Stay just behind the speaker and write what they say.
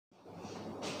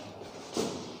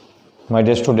My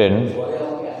dear student,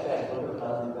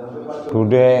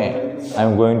 today I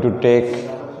am going to take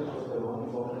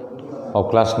of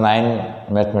class 9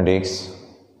 mathematics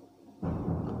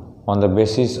on the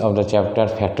basis of the chapter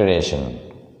factorization.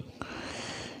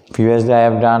 Previously I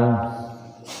have done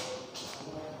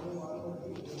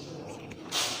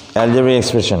algebraic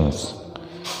expressions.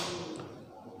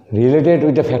 Related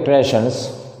with the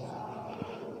factorizations,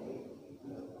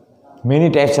 many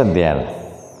types are there.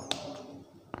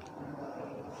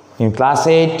 In class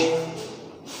 8,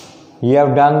 you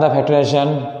have done the factorization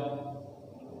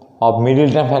of middle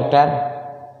term factor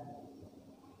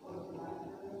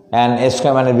and a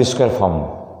square minus b square form.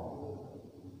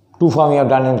 Two form you have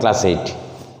done in class 8.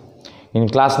 In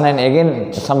class 9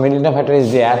 again some middle term factor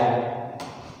is there.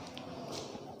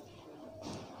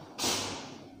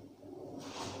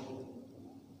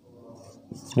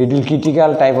 Little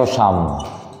critical type of sum.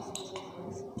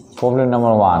 Problem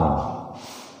number 1.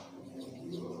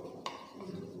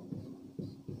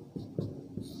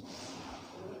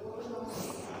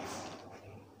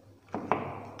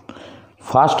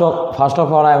 First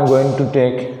of all, I am going to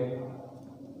take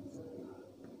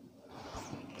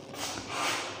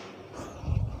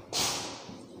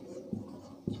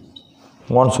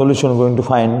one solution going to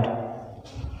find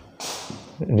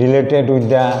related with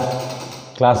the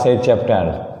class 8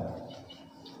 chapter.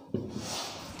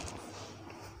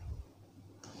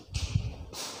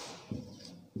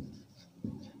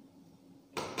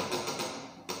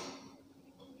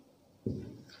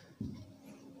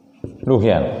 Look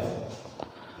here.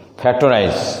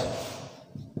 Factorize.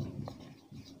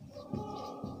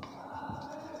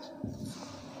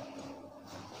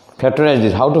 Factorize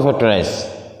this. How to factorize?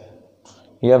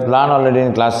 You have learned already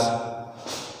in class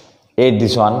 8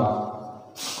 this one.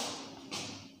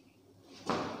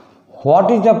 What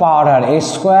is the power here? A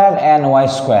square and y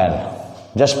square.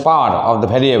 Just power of the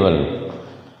variable.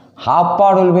 Half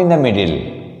power will be in the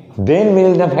middle. Then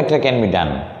middle term factor can be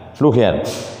done. Look here.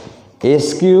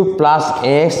 S cube plus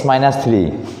x minus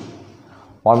 3.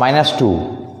 Or minus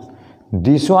 2.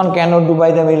 This one cannot do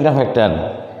by the middle term factor.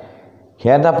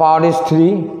 Here the power is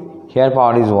 3, here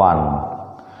power is 1.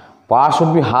 Power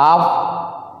should be half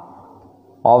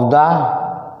of the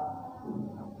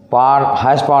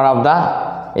highest power of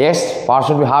the x, power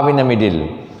should be half in the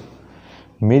middle.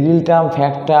 Middle term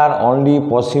factor only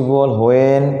possible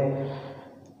when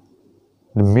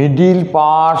the middle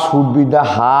power should be the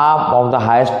half of the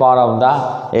highest power of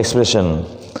the expression.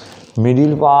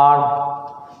 Middle power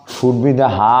should be the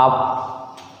half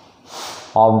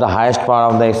of the highest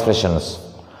power of the expressions.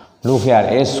 Look here,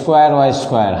 a square, y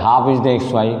square, half is the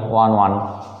xy, 1, 1.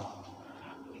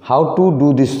 How to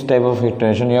do this type of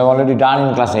factorization? You have already done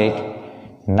in class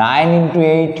 8. 9 into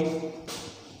 8,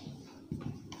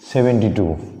 72.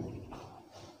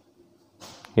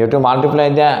 You have to multiply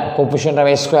the coefficient of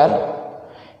a square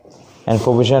and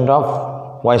coefficient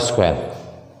of y square.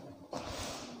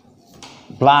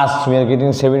 Plus, we are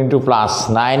getting 72 plus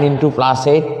 9 into plus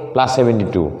 8 plus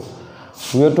 72.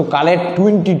 We have to collect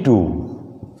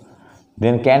 22.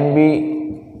 Then can we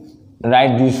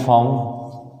write this form?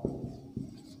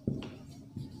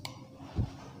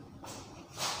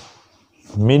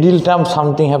 Middle term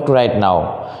something have to write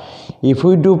now. If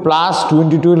we do plus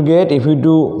 22 will get, if we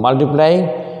do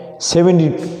multiply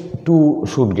 72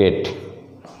 should get.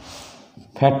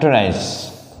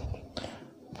 Factorize.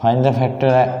 Find the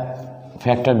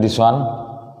factor this one,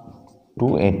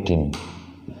 2, 18,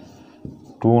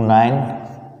 2, 9,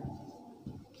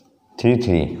 3,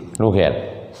 3. Look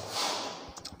here.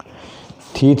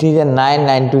 3, 3 is 9,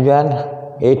 9 2 is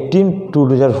 18, 2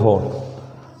 2 is 4.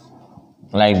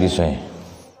 Like this way.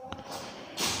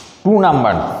 2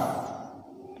 number.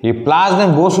 If plus,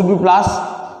 then both should be plus.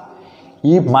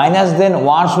 If minus, then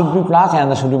one should be plus and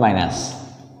another should be minus.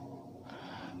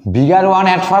 Bigger one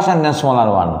at first and then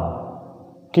smaller one.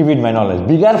 Keep it my knowledge.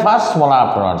 Bigger first, smaller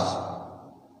afterwards.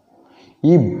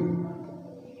 If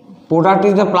product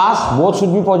is the plus, both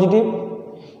should be positive.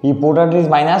 If product is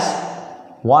minus,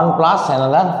 one plus,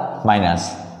 another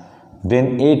minus.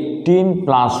 Then 18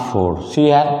 plus 4. See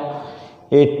here,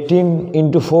 18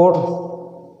 into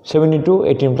 4, 72,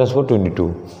 18 plus 4,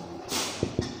 22.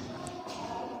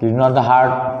 This is not the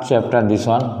hard chapter, this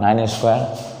one, 9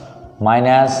 square.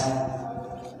 Minus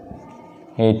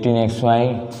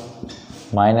 18xy.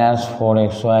 Minus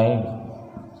 4xy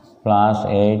plus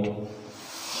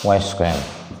 8y square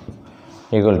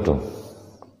equal to.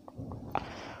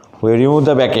 We remove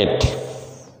the bracket.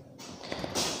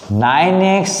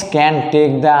 9x can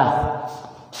take the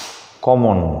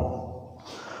common.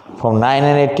 From 9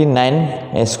 and 18,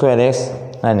 9 square x,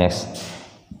 9x.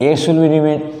 X will be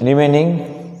remaining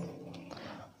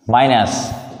minus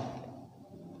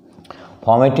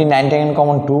from 18 9 taken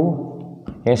common 2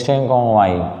 x taken common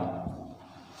y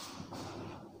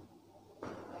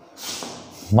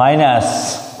minus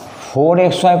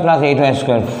 4xy plus 8y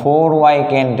square 4y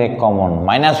can take common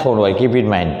minus 4y keep it in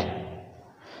mind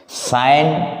sign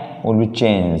will be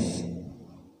changed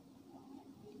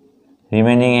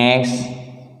remaining x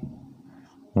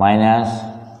minus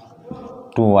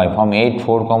 2y from 8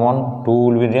 4 common 2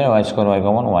 will be there y square y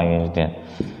common y is there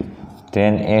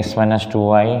then x minus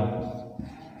 2y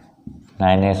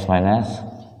 9x minus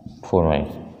 4y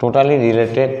totally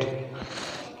related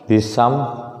this sum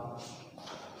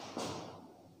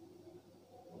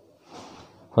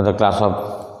for the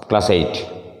class 8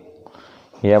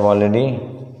 we have already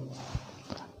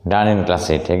done in class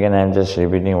 8 again I am just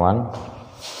repeating one.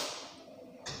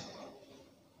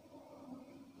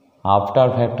 After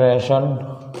factorization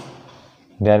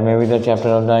there may be the chapter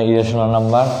of the irrational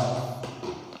number,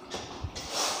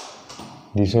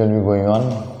 this will be going on.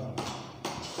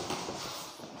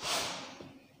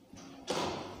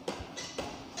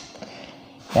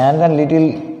 And then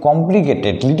little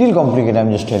complicated I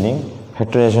am just telling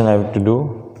factorization I have to do.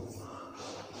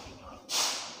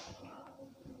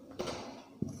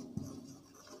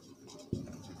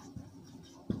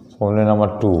 Problem number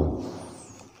 2.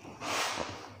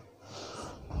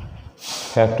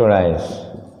 Factorize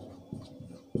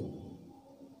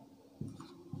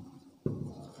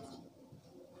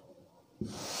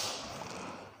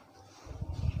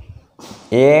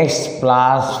x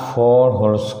plus 4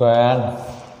 whole square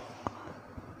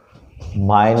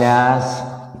minus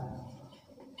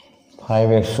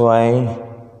 5xy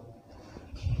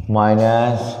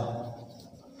minus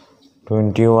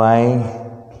 20y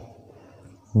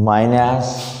minus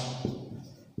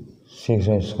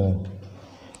 6y square.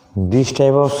 This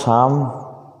type of sum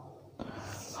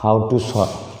how to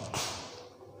solve?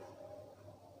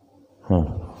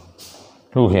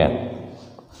 Look here.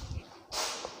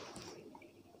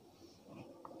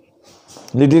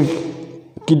 Little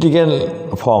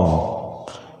critical form.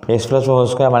 X plus 4 whole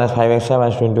square minus 5xy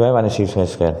minus 20y minus 6y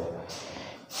square.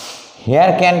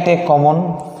 Here can take common.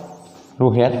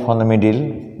 Look here from the middle.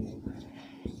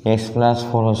 X plus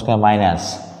 4 whole square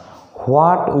minus.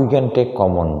 What we can take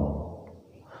common?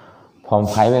 From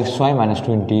 5xy minus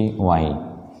 20y.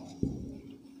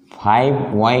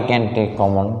 5y can take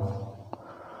common.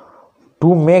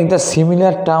 To make the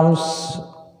similar terms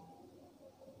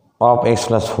of x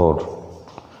plus 4.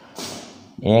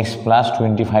 X plus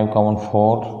 25 common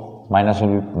 4 minus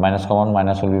will be minus common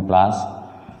minus will be plus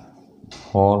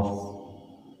 4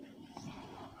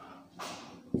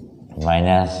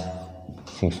 minus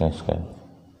 6y square.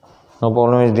 No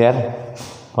problem is there.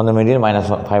 On the middle minus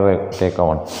 5y take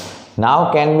common.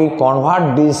 Now can we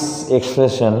convert this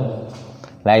expression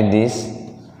like this?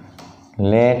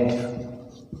 Let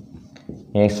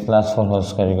x plus 4 whole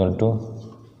square equal to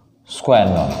square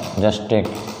norm. Just take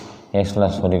x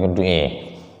plus 4 equal to a.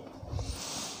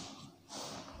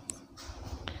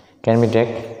 Can we take?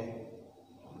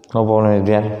 No problem is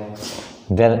there.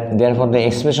 Therefore the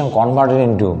expression converted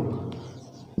into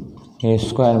a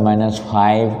square minus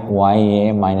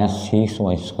 5ya minus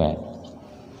 6y square.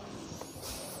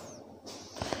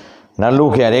 Now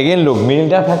look here, again look, middle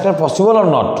term factor possible or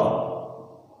not?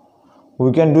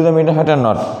 We can do the middle term factor or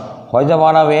not? What is the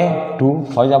power of a? 2.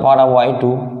 What is the power of y?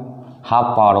 2.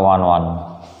 Half power 1, 1.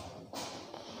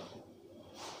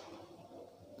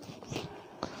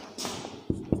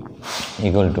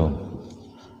 Equal to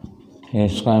a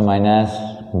square minus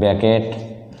bracket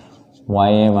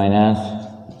ya minus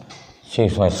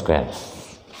 6y square.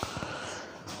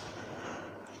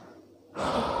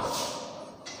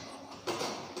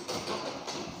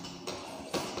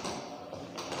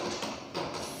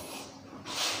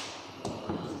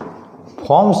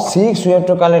 From 6 we have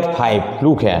to collect 5.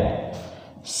 Look here.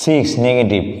 6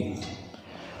 negative.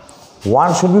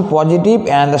 One should be positive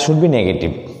and the should be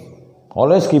negative.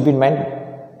 Always keep in mind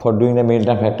for doing the middle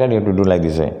term factor you have to do like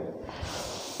this way.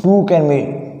 2 can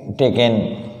be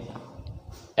taken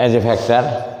as a factor.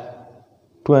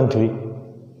 2 and 3.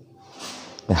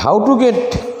 How to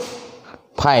get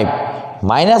 5?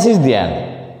 Minus is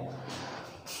there.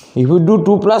 If you do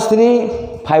 2 plus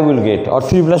 3, 5 will get, or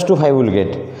 3 plus 2, 5 will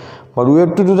get. But we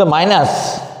have to do the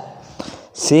minus.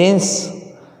 Since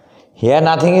here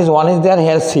nothing is, 1 is there,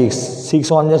 here 6.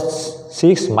 6 1 just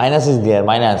 6, minus is there,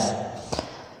 minus.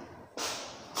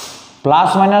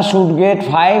 Plus minus should get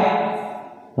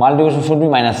 5, multiplication should be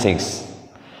minus 6.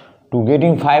 To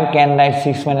getting 5 can write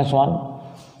 6 minus 1.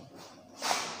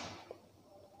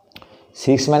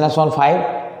 6 minus 1, 5.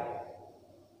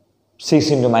 6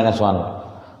 into minus 1,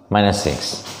 minus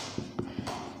 6.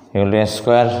 equal to x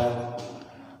square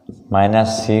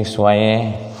minus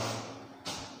 6ya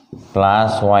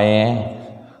plus ya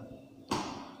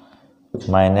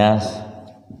minus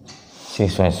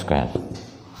 6y square.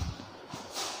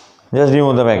 Just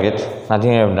remove the bracket,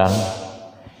 nothing I have done.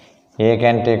 A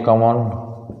can take common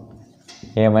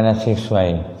a minus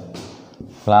 6y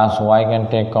plus y can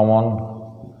take common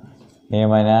a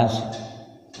minus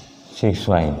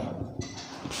 6y.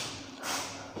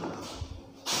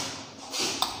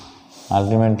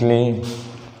 Ultimately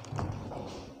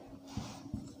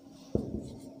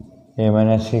a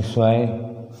minus 6y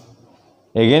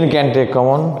again can take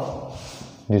common,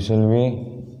 this will be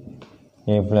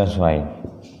a plus y.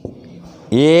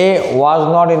 A was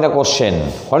not in the question.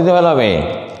 What is the value of a?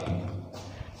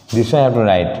 This one I have to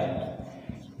write.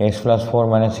 X plus 4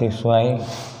 minus 6y,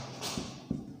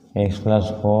 x plus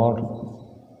 4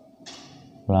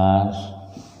 plus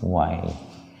y.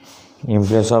 In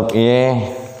place of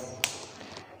a,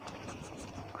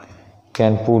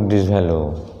 can put this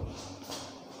value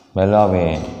of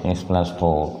a, x plus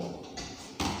 4.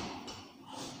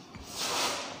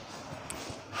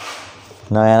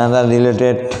 Now another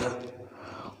related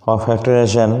of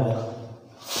factorization,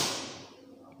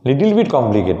 little bit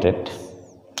complicated,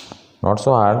 not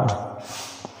so hard.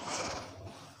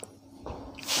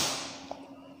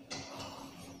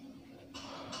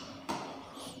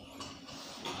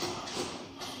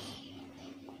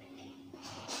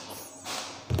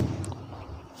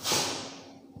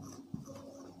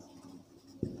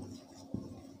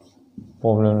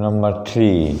 Problem number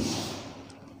 3.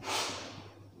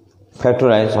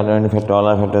 Factorize, all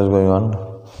our factors going on.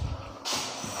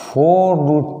 4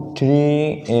 root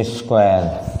 3 a square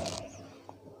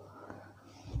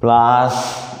plus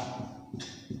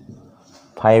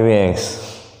 5x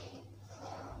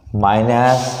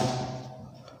minus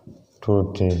 2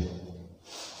 root 3.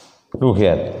 Look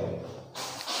here.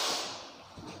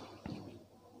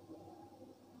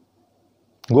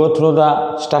 Go through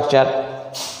the structure.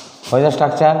 What is the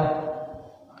structure?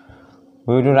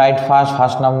 We have to write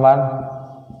first number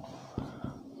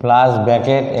plus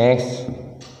bracket x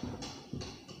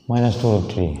minus 2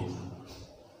 root 3.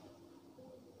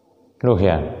 Look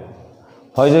here.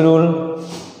 What is the rule?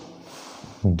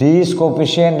 This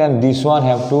coefficient and this one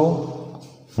have to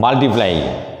multiply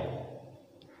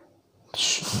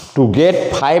to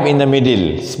get 5 in the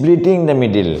middle, splitting the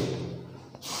middle.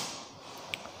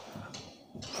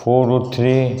 4 root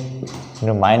 3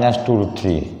 into minus 2 root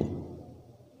 3.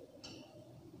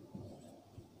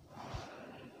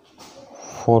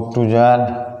 4 2 jar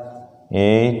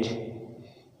 8.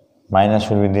 Minus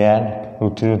will be there,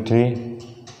 root 3,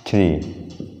 3,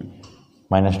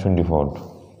 minus 24.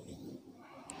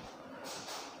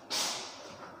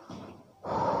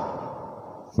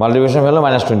 Multiplication value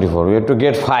minus 24. We have to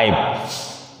get 5.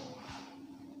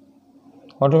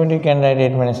 Automatically can write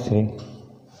 8 minus 3.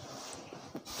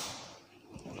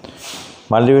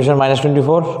 Multiplication minus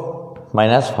 24,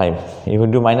 minus 5. If you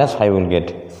do minus 5, we will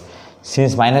get.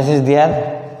 Since minus is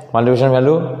there, multiplication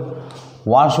value,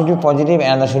 one should be positive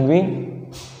and another should be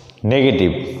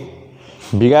negative.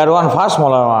 Bigger one first,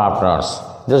 smaller one afterwards.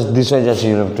 Just this way, just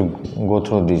you have to go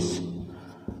through this.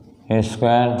 A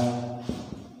square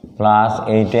plus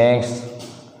 8x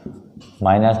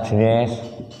minus 3x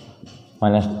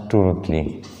minus 2 root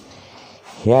 3.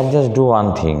 Here just do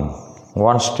one thing.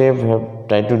 One step you have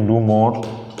tried to do more.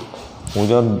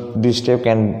 Without this step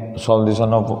can solve this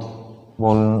one,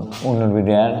 will not be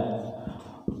there.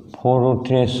 4 root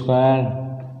 3 square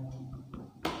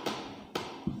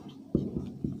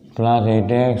plus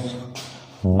 8x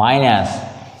minus,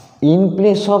 in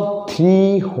place of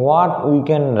 3 what we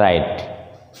can write?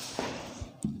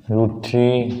 Root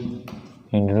 3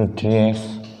 into root 3x,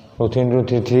 root 3 into root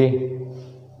 3, 3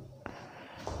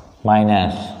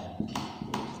 minus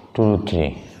 2 root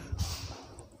 3.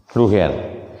 Look here,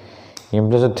 in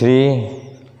place of 3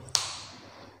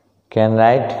 can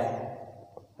write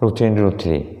root 3 into root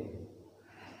 3.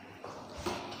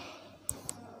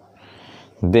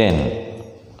 Then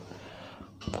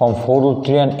from 4 root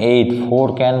 3 and 8,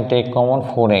 4 can take common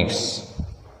 4x.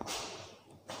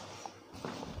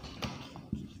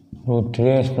 Root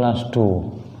 3x plus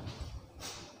 2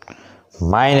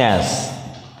 minus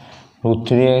root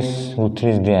 3x, root 3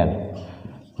 is there.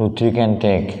 Root 3 can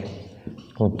take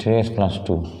root 3x plus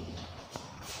 2.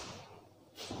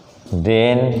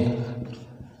 Then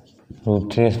root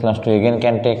 3x plus 2 again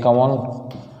can take common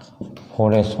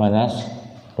 4x minus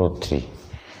root 3.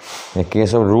 In the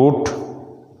case of root,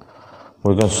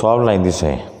 we can solve like this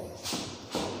way.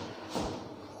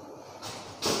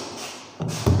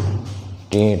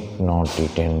 Did not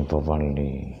written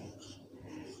properly.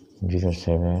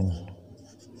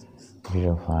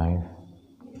 0705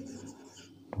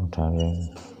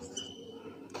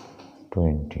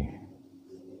 2020.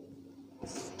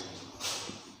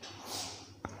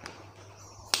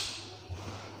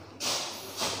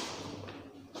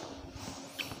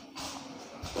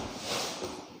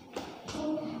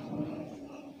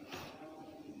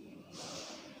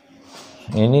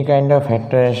 Any kind of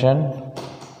factorization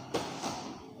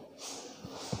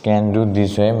can do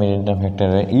this way, middle term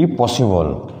factorization, if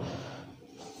possible.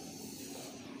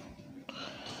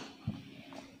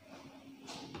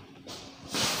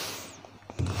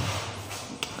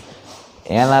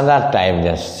 Another type,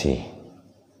 just see.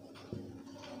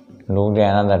 Look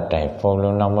at another type,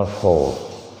 problem number 4.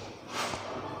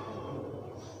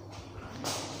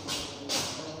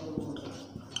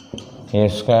 A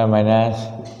square minus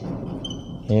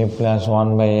a plus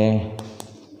 1 by a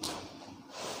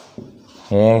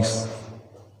x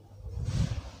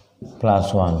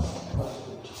plus 1.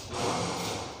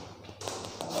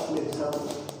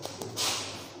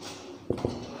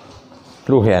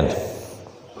 Look here.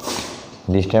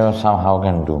 This type of sum how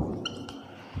can do?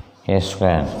 A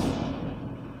square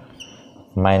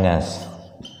minus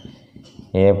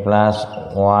a plus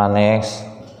 1x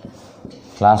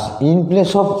plus, in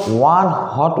place of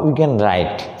 1 what we can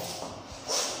write?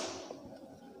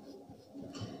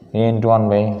 A into 1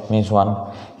 by a means 1.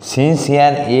 Since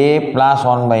here a plus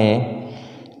 1 by a,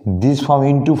 this form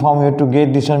into form we have to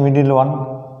get this one middle one.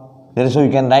 That is why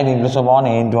we can write in place of 1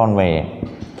 a into 1 by a.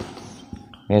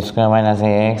 A square minus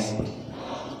ax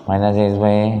minus x by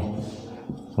a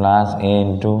plus a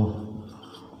into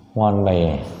 1 by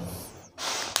a.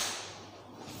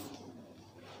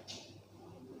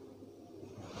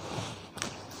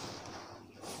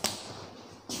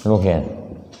 Look here.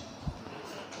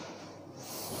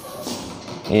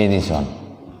 A this one.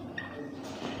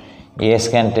 S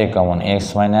can take common,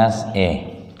 x minus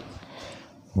a.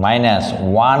 Minus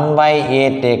 1 by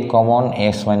a take common,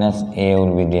 x minus a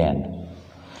will be there.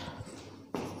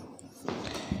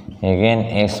 Again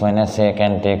x minus a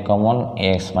can take common,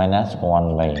 x minus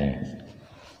 1 by a.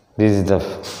 This is the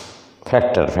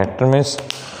factor. Factor means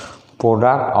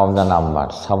product of the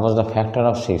numbers. Suppose the factor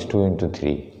of 6, 2 into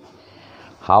 3.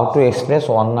 How to express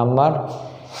one number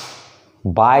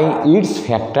by its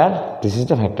factor? This is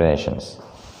the factorizations.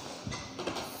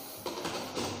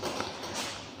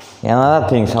 Another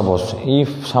thing, suppose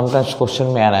if sometimes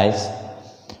question may arise,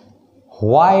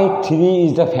 why 3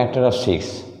 is the factor of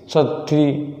 6? So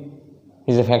 3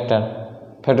 is a factor.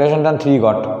 Factorization done 3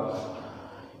 got.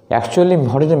 Actually,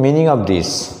 what is the meaning of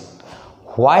this?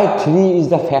 Why 3 is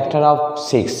the factor of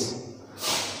 6?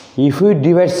 If we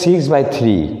divide 6 by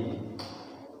 3,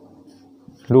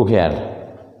 look here.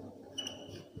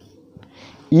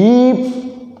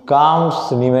 If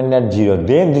comes remainder 0,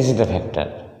 then this is the factor.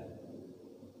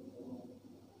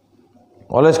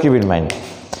 Always keep in mind.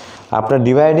 After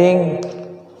dividing,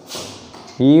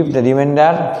 if the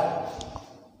remainder,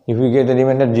 if we get the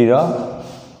remainder 0,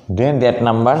 then that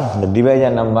number, the divisor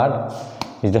number,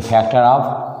 is the factor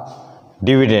of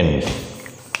dividend.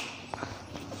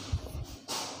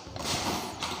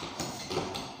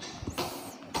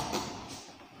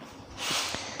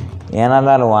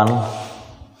 Another one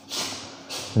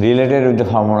related with the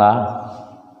formula.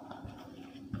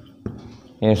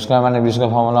 A square minus b square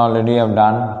formula already have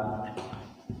done.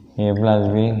 A plus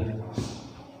b,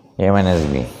 a minus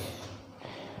b.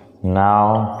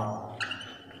 Now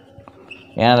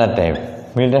another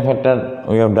type. Middle factor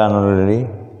we have done already.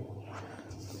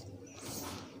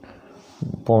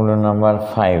 Problem number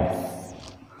 5.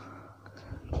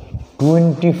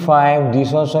 25.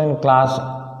 This also in class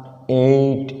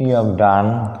 8 you have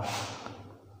done.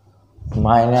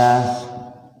 Minus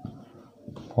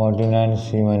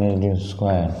 49c minus d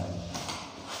square.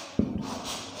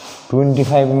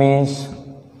 25 means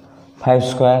 5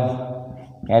 square.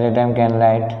 At a time can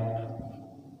write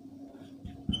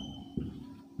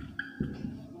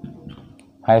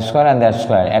 5 square and that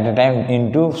square. At a time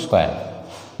into square.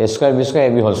 A square, b square,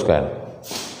 ab whole square.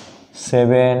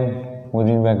 7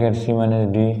 within bracket c minus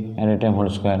d at a time whole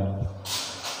square.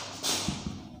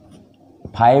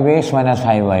 5x minus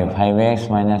 5y, 5x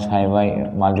minus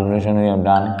 5y multiplication we have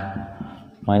done,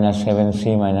 minus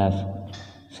 7c minus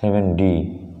 7d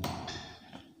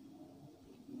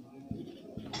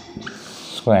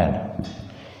square.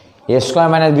 A square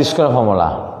minus b square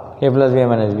formula, a plus b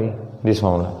minus b, this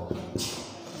formula.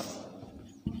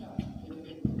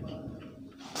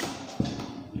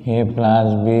 A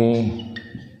plus b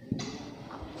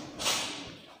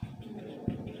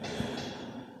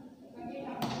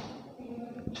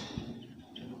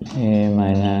a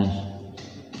minus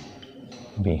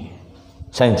B.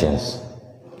 Sign change.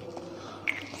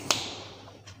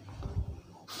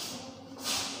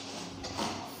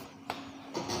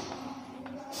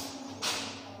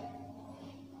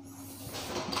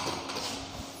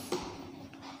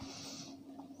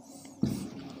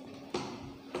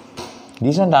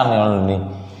 This one done already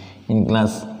in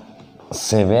class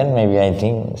 7, maybe I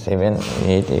think 7,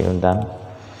 8 you have done.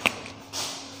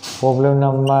 Problem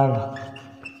number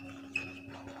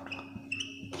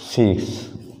 6.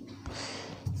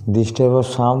 This type of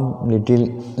sum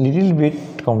little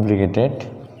bit complicated.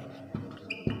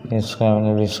 A square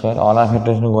minus b square. All our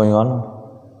factorization going on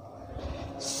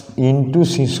into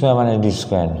c square minus d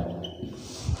square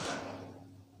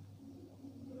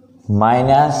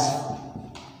minus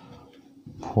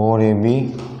 4ab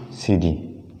cd.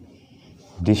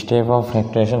 This type of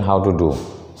factorization how to do?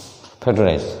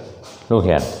 Factorize. Look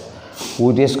here.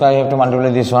 With a square you have to multiply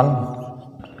this one.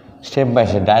 Step by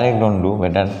step. Direct don't do.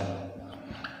 Better.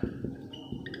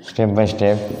 Step by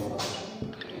step.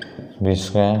 B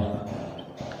square.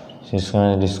 C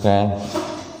square minus D square.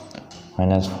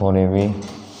 Minus 4ab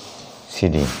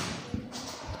cd.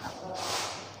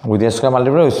 With a square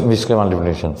multiply with B square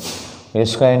multiplication. A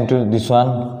square into this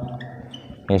one.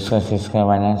 A square c square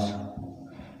minus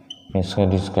a square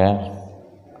d square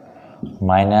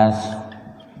minus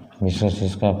b square c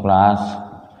square plus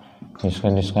b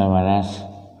square d square minus.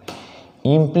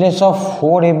 In place of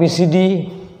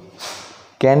 4abcd,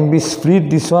 can be split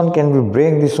this one, can be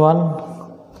break this one,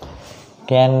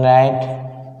 can write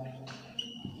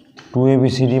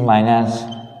 2abcd minus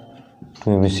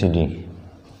 2abcd.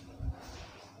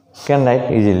 Can write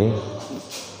easily.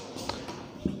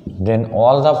 Then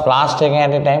all the plus taken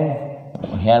at a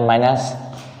time, here minus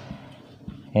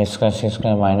a square c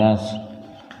square minus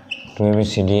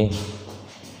 2abcd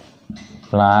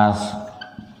plus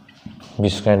b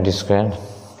square d square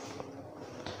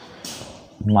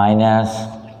minus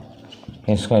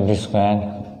a square d square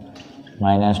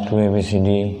minus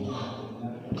 2abcd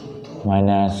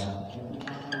minus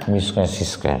b square c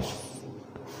square.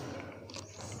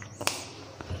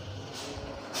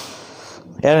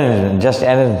 Just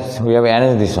arrange, we have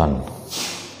arranged this one.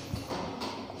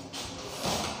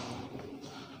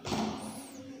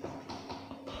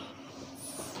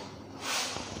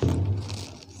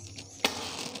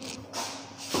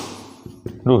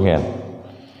 Look here.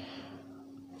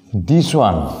 This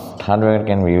one, third bracket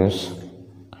can be used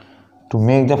to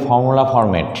make the formula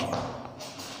format.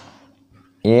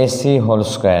 AC whole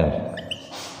square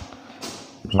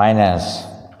minus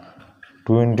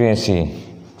 2 into AC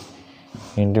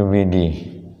into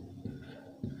BD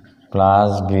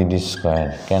plus BD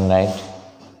square. Can write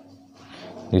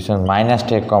this one minus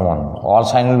take common. All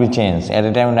sign will be changed at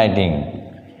a time writing.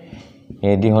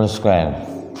 AD whole square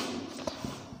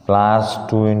plus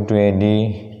 2 into AD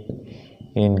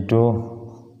into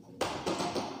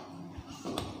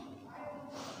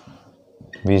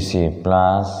BC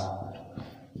plus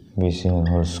BC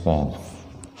whole square.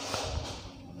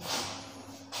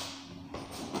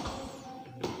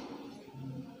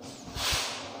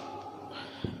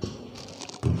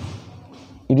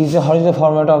 It is the horizontal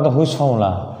format of the which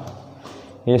formula?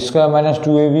 A square minus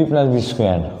 2ab plus b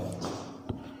square.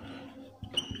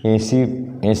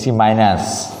 AC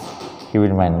minus, keep it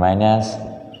in mind, minus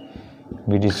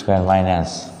bd square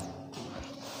minus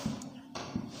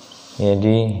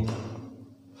AD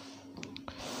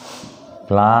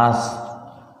plus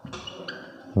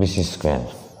bc square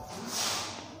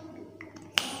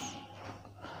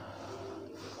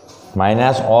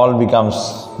minus all becomes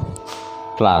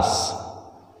plus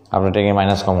after taking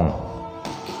minus common.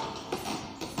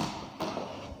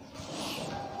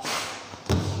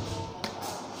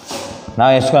 Now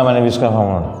a square minus b square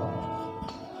formula.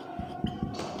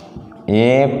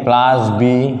 A plus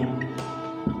B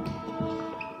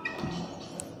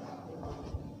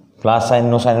plus sign,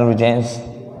 no sign will be changed.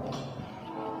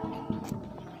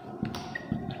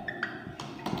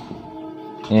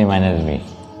 A minus B,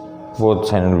 both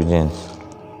sign will be changed.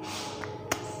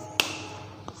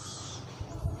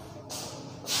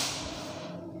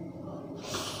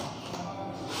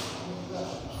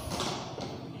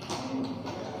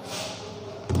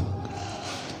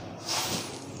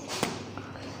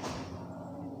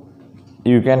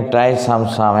 You can try some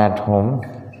sum at home.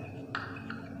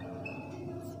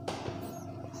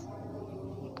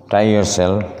 Try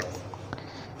yourself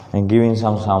and giving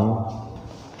some sum.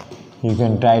 You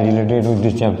can try related with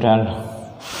this chapter.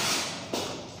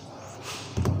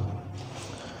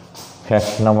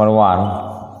 Fact number 1.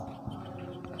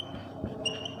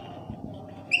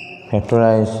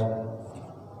 Factorize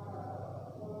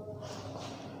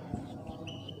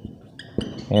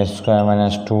a square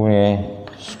minus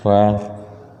 2a square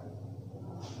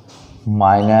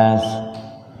minus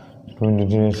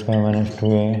 23 square minus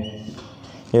 2a.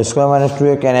 A square minus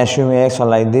 2a can assume x or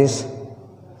like this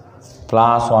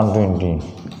plus 120.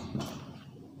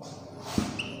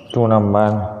 2 number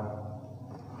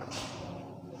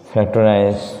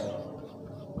factorize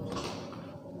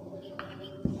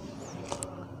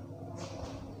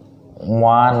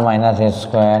 1 minus a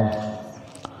square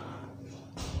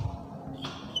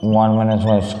 1 minus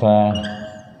y square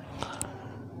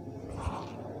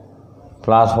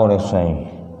plus 4xy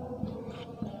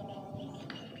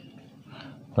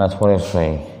plus 4xy.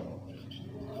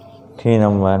 3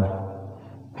 number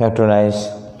factorize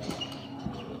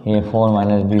a4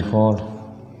 minus b4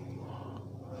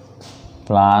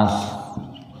 plus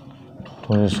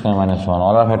 2 square minus 1.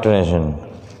 All are factorization.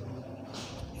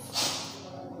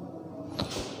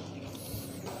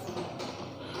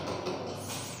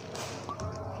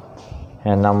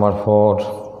 And number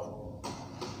 4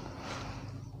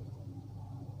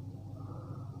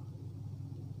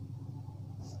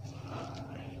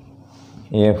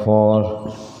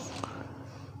 a4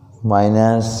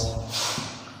 minus,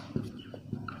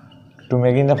 to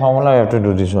making the formula we have to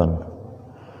do this one,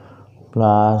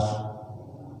 plus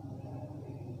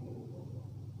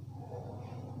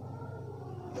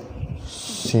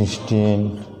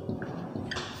 (16)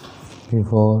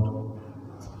 b4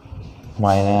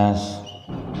 minus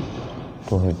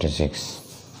 256.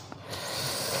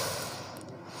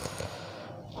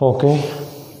 Okay,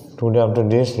 today after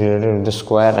this related with the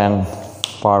square and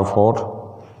power 4.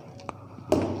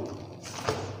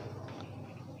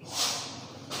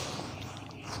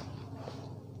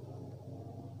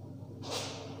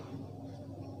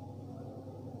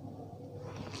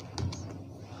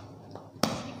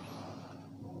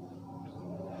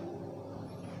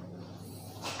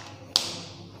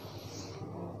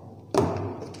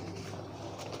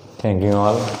 Thank you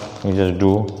all. You just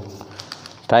do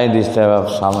try this type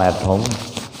of sum at home,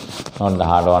 not the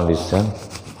hard one this time.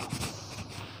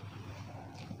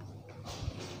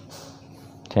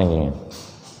 Thank you.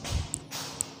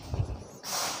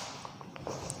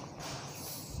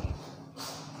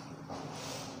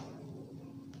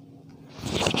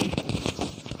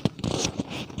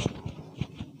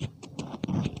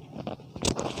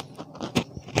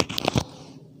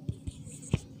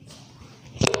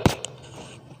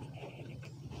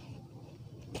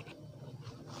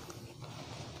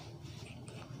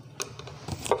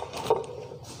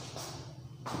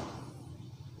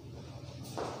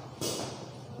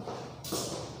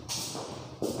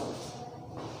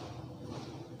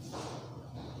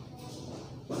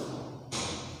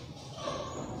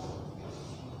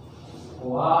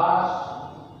 What?